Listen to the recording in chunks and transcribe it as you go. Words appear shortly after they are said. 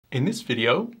In this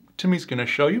video, Timmy's going to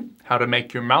show you how to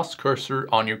make your mouse cursor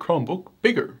on your Chromebook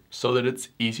bigger so that it's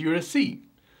easier to see.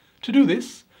 To do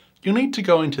this, you'll need to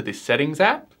go into the Settings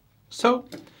app. So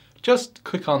just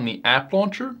click on the app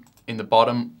launcher in the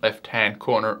bottom left-hand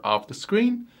corner of the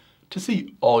screen to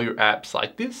see all your apps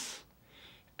like this.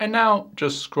 And now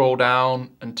just scroll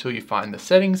down until you find the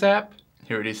Settings app.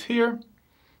 Here it is here.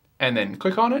 And then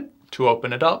click on it to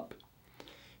open it up.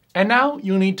 And now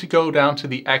you'll need to go down to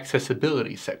the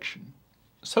accessibility section.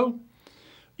 So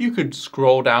you could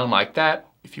scroll down like that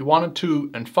if you wanted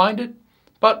to and find it,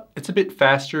 but it's a bit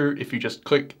faster if you just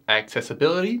click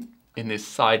accessibility in this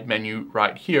side menu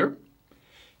right here.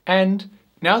 And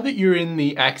now that you're in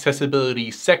the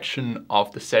accessibility section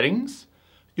of the settings,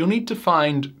 you'll need to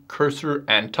find cursor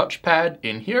and touchpad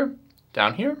in here,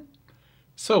 down here.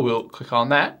 So we'll click on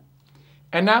that.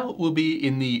 And now we'll be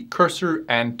in the cursor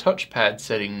and touchpad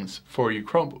settings for your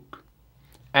Chromebook.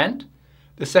 And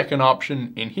the second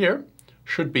option in here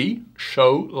should be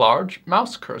show large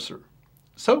mouse cursor.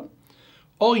 So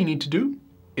all you need to do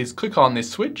is click on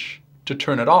this switch to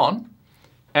turn it on.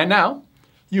 And now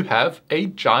you have a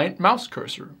giant mouse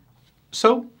cursor.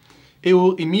 So it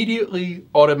will immediately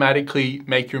automatically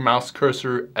make your mouse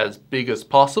cursor as big as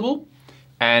possible.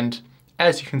 And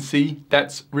as you can see,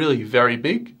 that's really very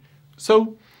big.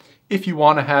 So if you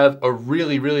want to have a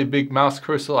really big mouse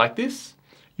cursor like this,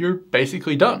 you're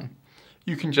basically done.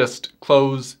 You can just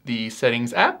close the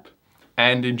Settings app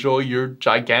and enjoy your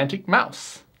gigantic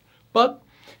mouse. But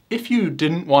if you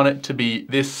didn't want it to be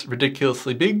this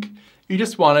ridiculously big, you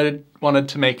just wanted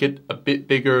to make it a bit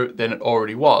bigger than it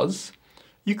already was,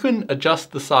 you can adjust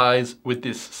the size with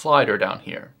this slider down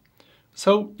here.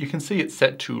 So you can see it's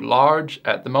set to large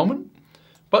at the moment,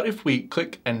 but if we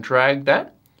click and drag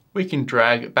that, we can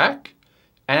drag it back,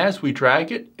 and as we drag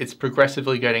it, it's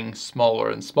progressively getting smaller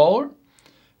and smaller.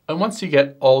 And once you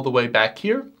get all the way back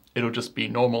here, it'll just be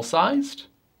normal sized.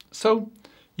 So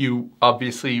you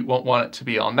obviously won't want it to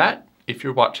be on that if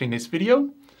you're watching this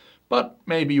video, but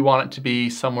maybe you want it to be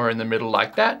somewhere in the middle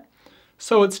like that.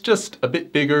 So it's just a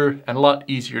bit bigger and a lot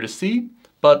easier to see,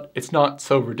 but it's not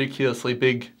so ridiculously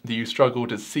big that you struggle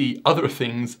to see other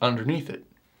things underneath it.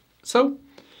 So you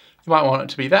might want it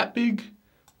to be that big,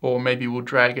 or maybe we'll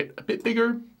drag it a bit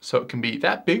bigger so it can be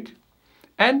that big.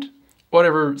 And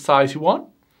whatever size you want,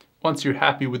 once you're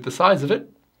happy with the size of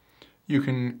it, you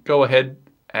can go ahead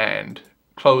and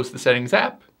close the Settings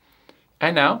app.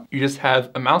 And now you just have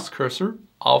a mouse cursor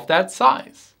of that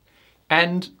size.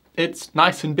 And it's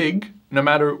nice and big no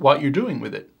matter what you're doing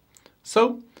with it.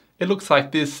 So it looks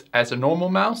like this as a normal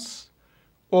mouse,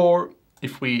 or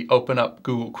if we open up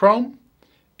Google Chrome,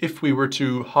 if we were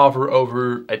to hover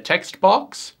over a text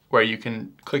box where you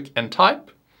can click and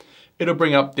type, it'll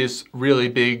bring up this really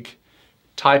big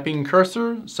typing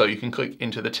cursor, so you can click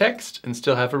into the text and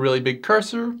still have a really big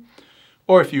cursor.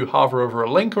 Or if you hover over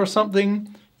a link or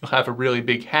something, you'll have a really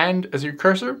big hand as your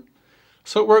cursor.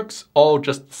 So it works all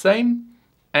just the same.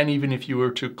 And even if you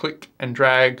were to click and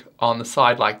drag on the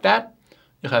side like that,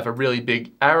 you'll have a really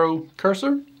big arrow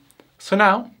cursor. So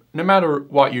now, no matter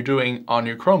what you're doing on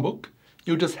your Chromebook,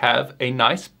 you'll just have a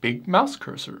nice big mouse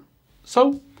cursor.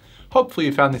 So hopefully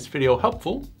you found this video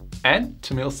helpful, and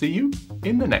Timmy will see you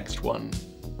in the next one.